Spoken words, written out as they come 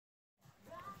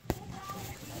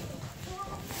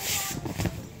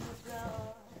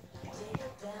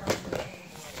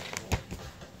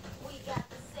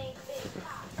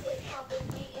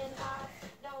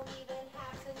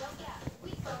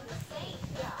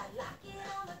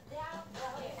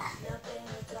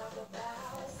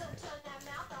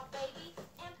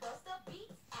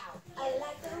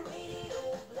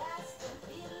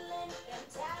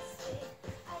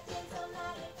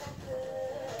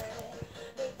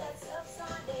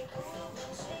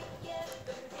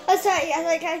sorry. I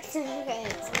like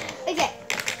okay.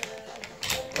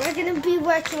 We're gonna be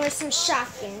working with some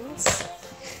shopkins.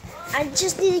 I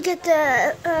just need to get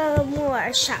the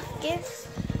more shopkins.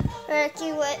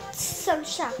 Working with some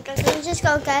shopkins. Let me just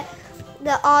go get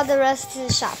all the rest of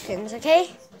the shopkins, okay?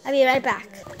 I'll be right back.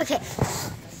 Okay.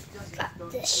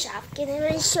 Got this shopkin I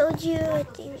already showed you. I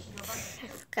think I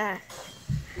forgot.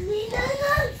 We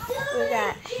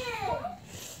got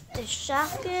the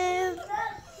shopkin.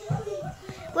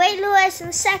 Wait, Louis,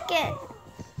 a second.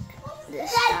 The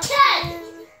shopkin.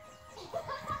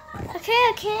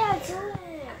 Okay, I'll do it.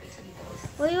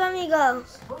 Where do you want me to go?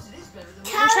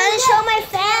 I'm trying to show my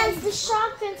fans the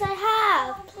shopkins I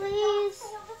have, please.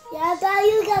 Yeah, but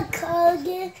you got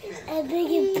Colgate and bring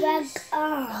it back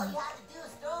on.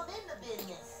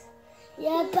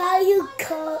 Yeah, but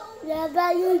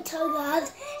you turn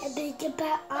off and bring it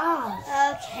back on.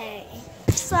 Okay.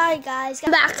 Sorry, guys.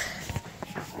 I'm back.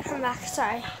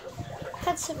 Sorry.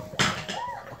 Had some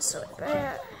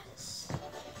shopkin.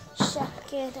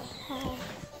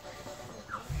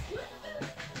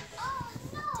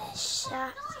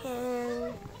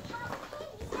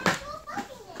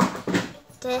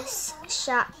 This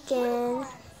shopkin.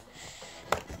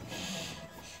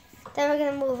 Then we're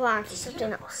gonna move on to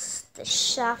something else. The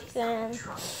shopkin.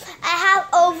 I have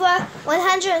over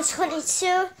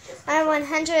 122 and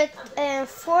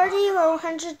 140 or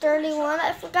 131.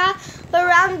 I forgot, but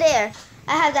around there,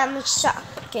 I have that much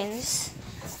shopkins.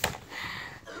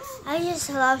 I just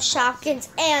love shopkins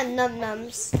and num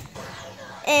nums,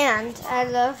 and I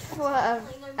love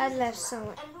so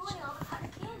much.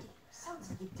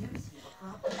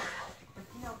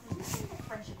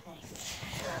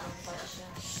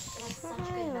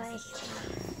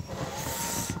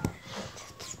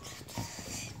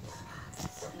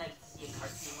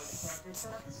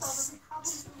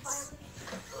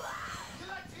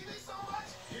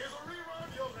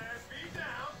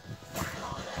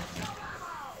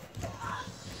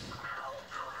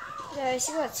 Guys,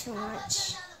 you got too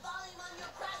much.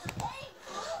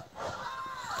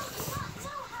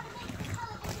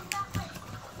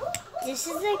 This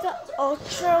is like an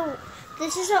ultra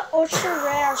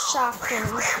rare shopkin.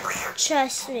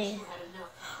 Trust me.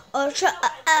 Ultra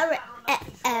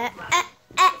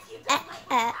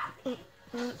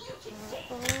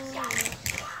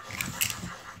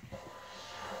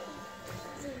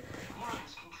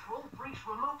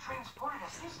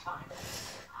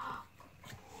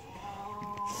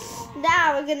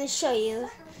Now we're gonna show you.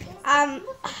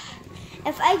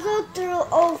 If I go through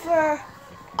over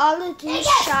all of these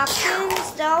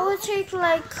shopkins, that will take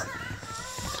like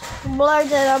more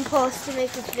than I'm supposed to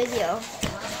make this video.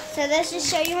 So let's just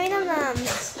show you my num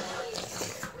nums.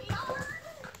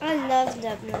 I love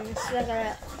num nums. Look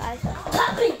at that.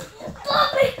 Puppy!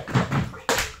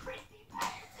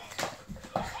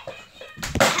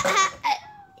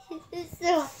 It's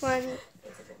so funny.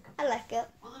 I like it.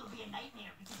 Well, it'll be a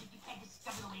nightmare because if you can't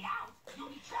discover the way out, you'll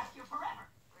be trapped here forever.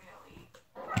 Really?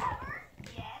 Forever?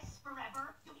 Yes,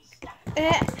 forever. You'll be stuck.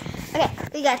 Okay,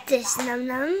 we got this num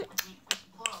num.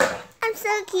 I'm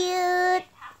so cute.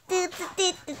 Do, do,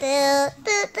 do, do,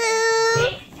 do, do.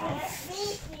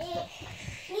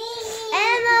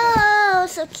 And oh,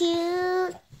 so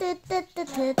cute. Do, do, do,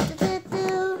 do, do, do,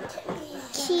 do.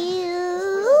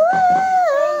 Cute.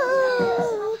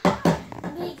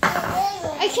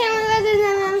 I can't remember the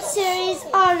num num series.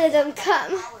 All of them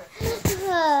come.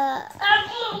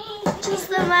 Just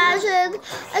imagine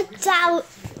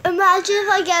Imagine if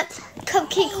I get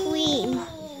Cupcake Queen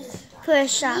for a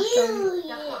shopkin.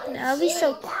 That would be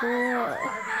so cool.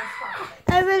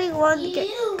 I really want to get.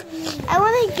 I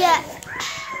want to get.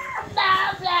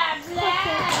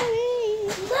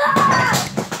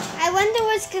 I wonder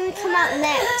what's gonna come out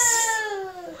next.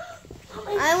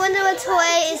 I wonder what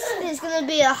toy is gonna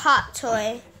be a hot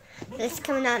toy that's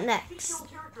coming out next.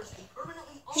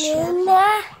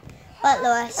 Luna, What,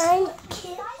 Lois? I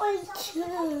can't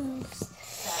choose.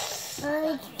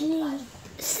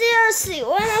 Seriously,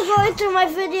 when I'm going through my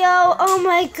video, oh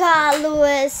my god,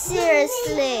 Louis,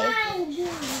 seriously.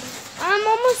 I'm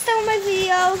almost done with my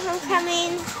video. I'm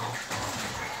coming.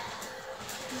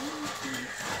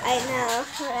 I know,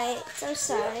 right? I'm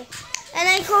sorry. And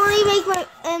I can only make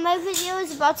my video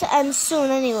is about to end soon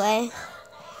anyway.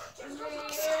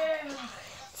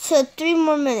 So 3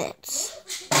 more minutes.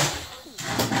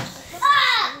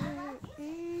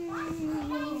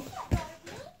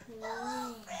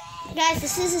 Guys,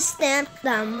 this is a stamped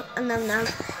num num,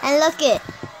 and look it.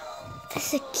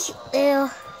 It's a cute little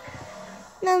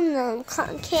num num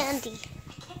cotton candy.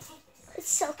 It's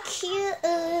so cute.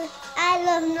 I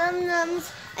love num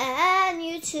nums, and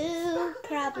you too,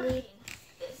 probably.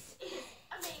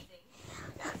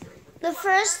 The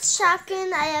first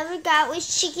shotgun I ever got was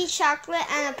cheeky chocolate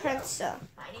and a pencil.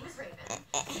 My name is Raven.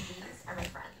 These are my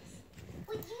friends.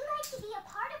 Would you like to be a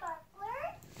part of our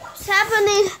flirt? What's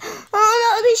happening? Oh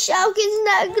no, the shotgun's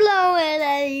not glowing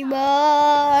anymore.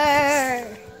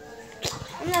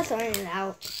 I'm not throwing it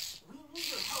out.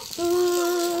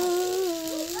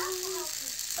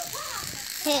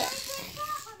 Hey,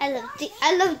 I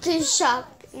love the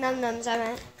shop num-nums.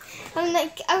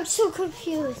 I'm so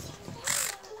confused.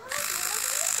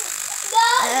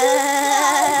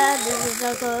 This is so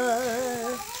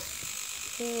good.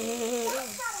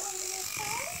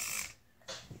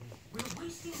 We're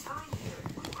wasting time here.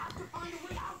 We have to find a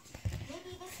way out.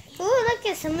 Maybe this Ooh, look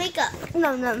at some makeup.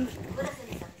 Num-num. put us in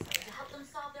this episode to help them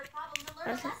solve their problem and learn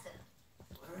a lesson.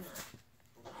 Learn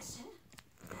a lesson?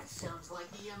 That sounds like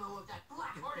the MO of that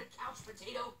black-hearted couch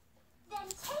potato. Then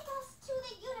take us to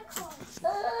the unicorn.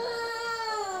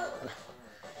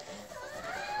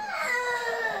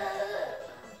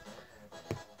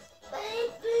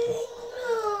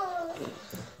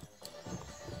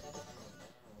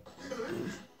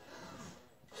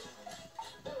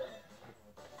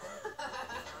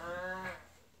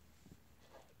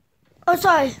 Oh,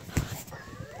 sorry.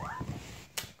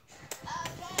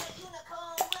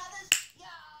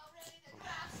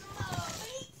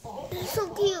 He's so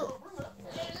cute.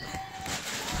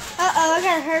 Uh-oh, I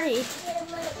gotta hurry.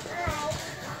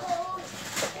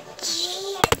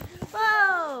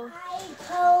 Whoa.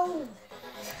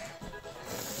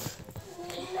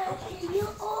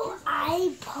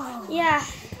 Yeah.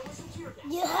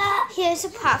 Here's a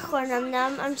popcorn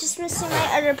num-num. I'm just missing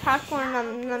my other popcorn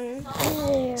num-num.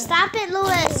 Stop it,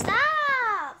 Louis.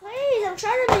 Stop. Please, I'm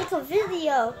trying to make a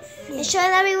video. And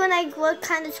showing everyone what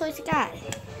kind of toys I got.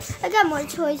 I got more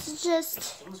toys. It's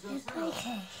just,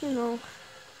 you know.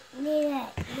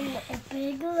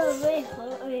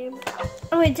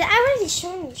 Oh, wait, did I already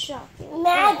show you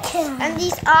shotgun? And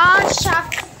these are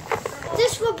shotguns.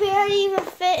 This will barely even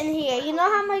fit in here. You know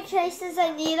how many cases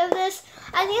I need of this?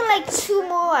 I need like 2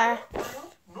 more.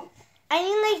 I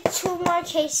need like 2 more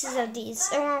cases of these.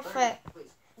 It won't fit.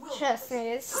 Trust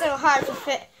me, it's so hard to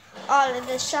fit all of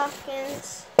the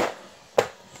shotguns.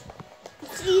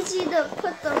 It's easy to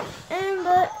put them in,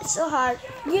 but it's so hard.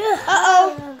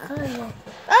 Uh-oh.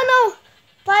 Oh no.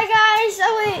 Bye guys.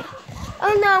 Oh wait.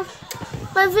 Oh no.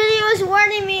 My video is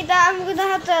warning me that I'm going to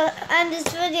have to end this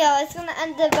video. It's going to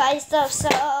end it by stuff. So,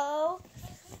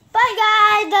 bye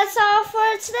guys. That's all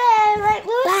for today. Right,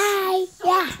 Luke? Bye.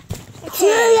 Yeah.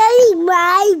 Okay.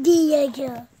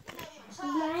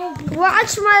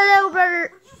 Watch my little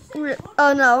brother.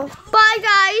 Oh no. Bye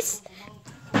guys.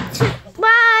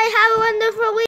 Bye. Have a wonderful week.